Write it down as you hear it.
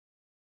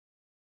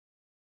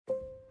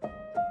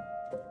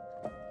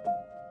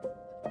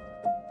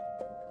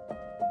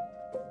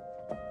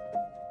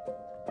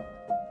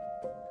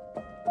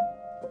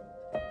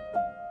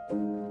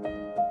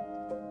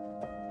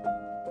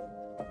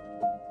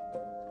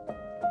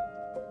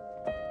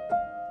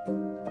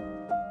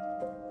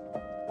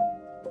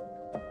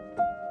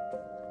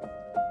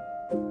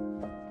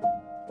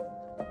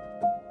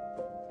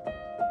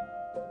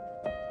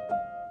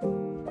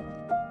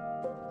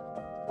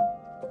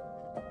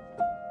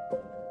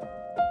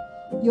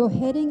You're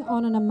heading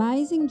on an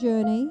amazing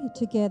journey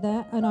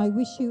together, and I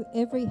wish you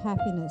every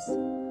happiness.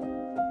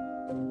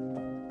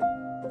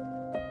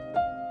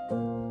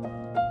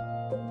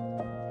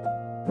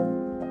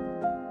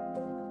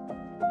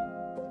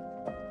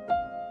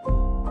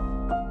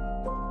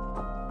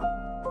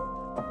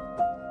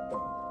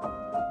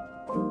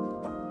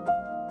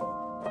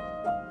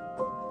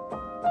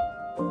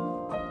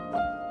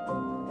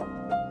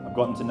 I've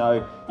gotten to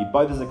know you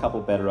both as a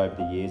couple better over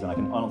the years, and I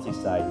can honestly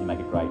say you make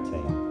a great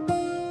team.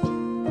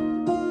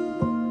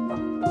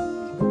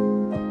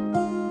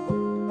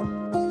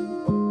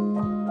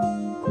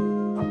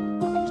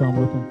 So I'm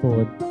looking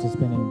forward to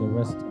spending the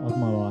rest of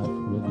my life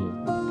with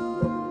you.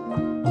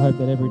 I hope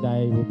that every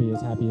day will be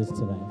as happy as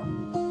today.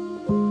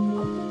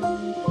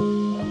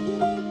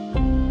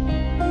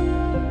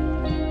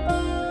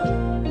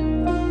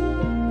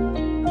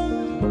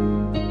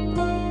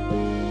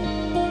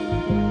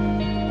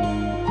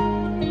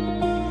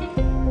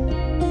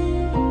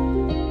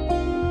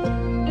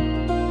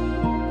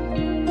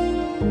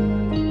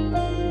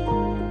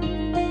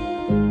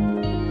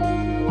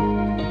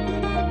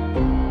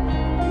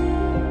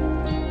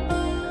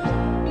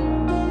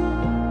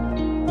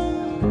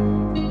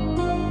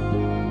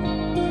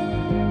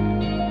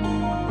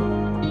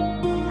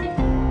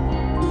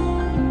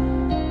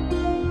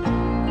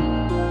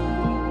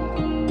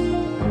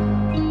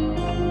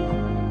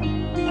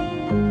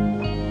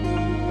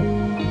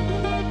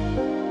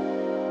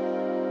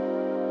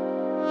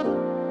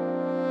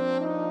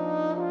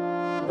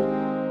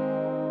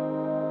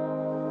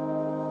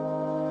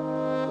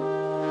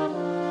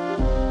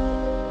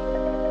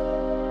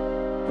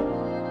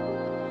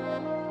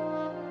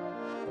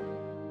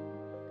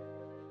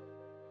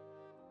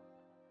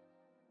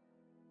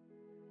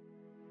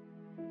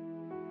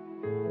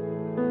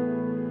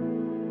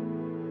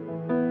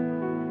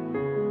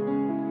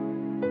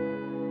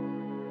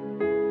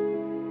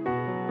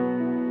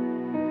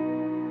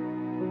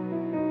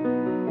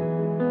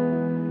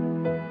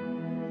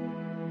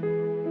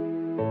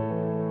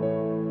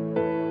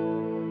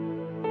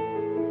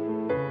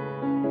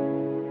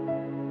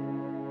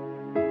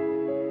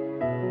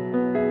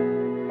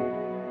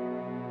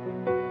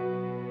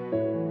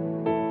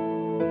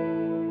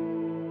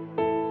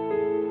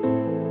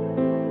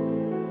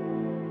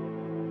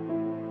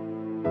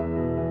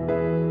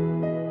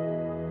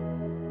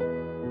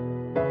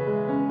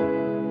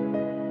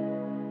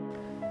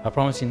 I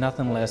promise you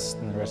nothing less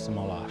than the rest of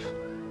my life.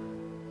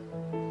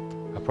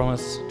 I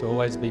promise to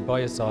always be by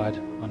your side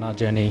on our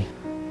journey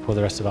for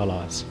the rest of our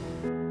lives.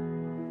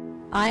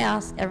 I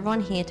ask everyone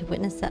here to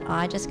witness that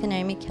I, Jessica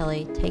Naomi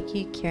Kelly, take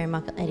you, Cairan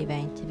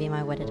Macarthur, to be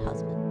my wedded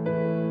husband.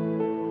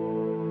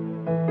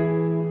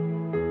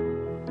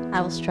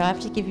 I will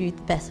strive to give you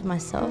the best of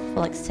myself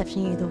while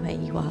accepting you the way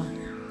you are.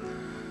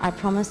 I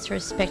promise to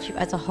respect you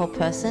as a whole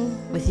person,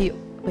 with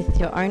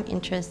your own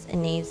interests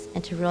and needs,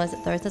 and to realize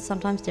that those are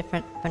sometimes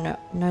different but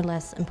no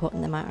less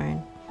important than my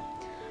own.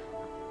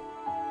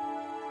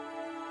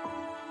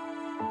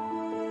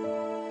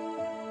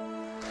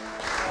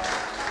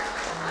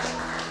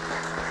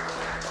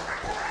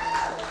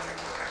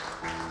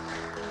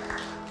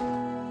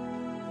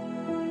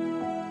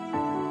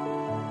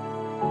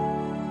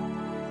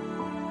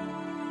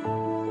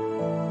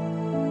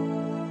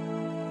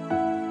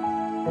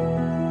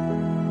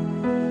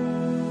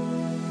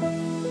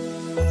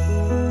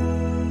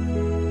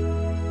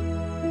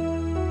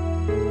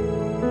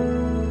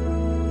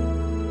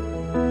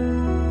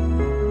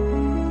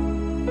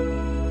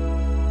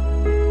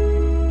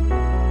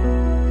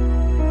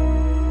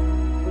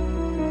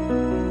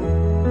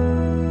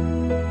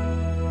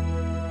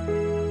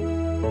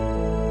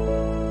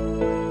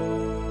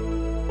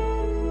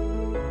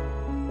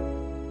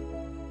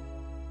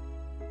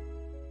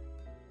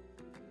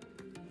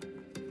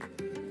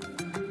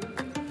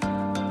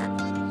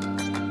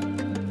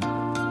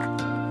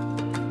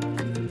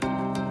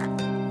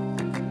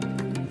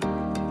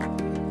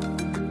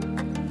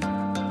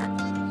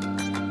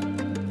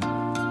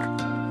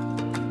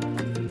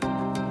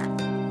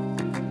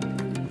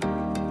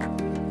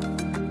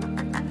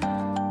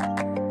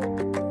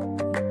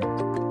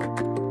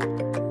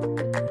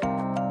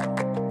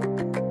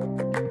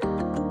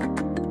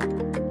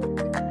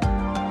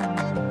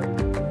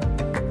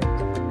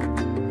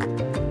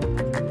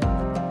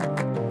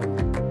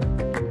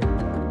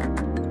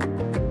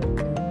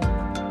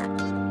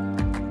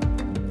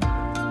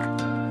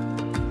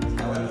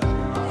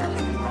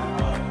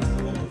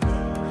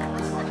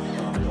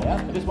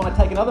 I just want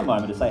to take another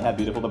moment to say how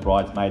beautiful the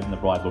bridesmaids and the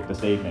bride look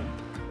this evening.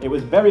 It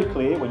was very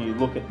clear when you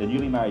look at the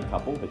newly married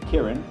couple that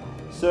Cairan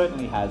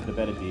certainly has the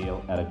better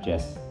deal out of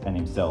Jess and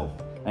himself,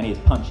 and he is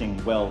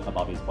punching well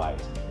above his weight.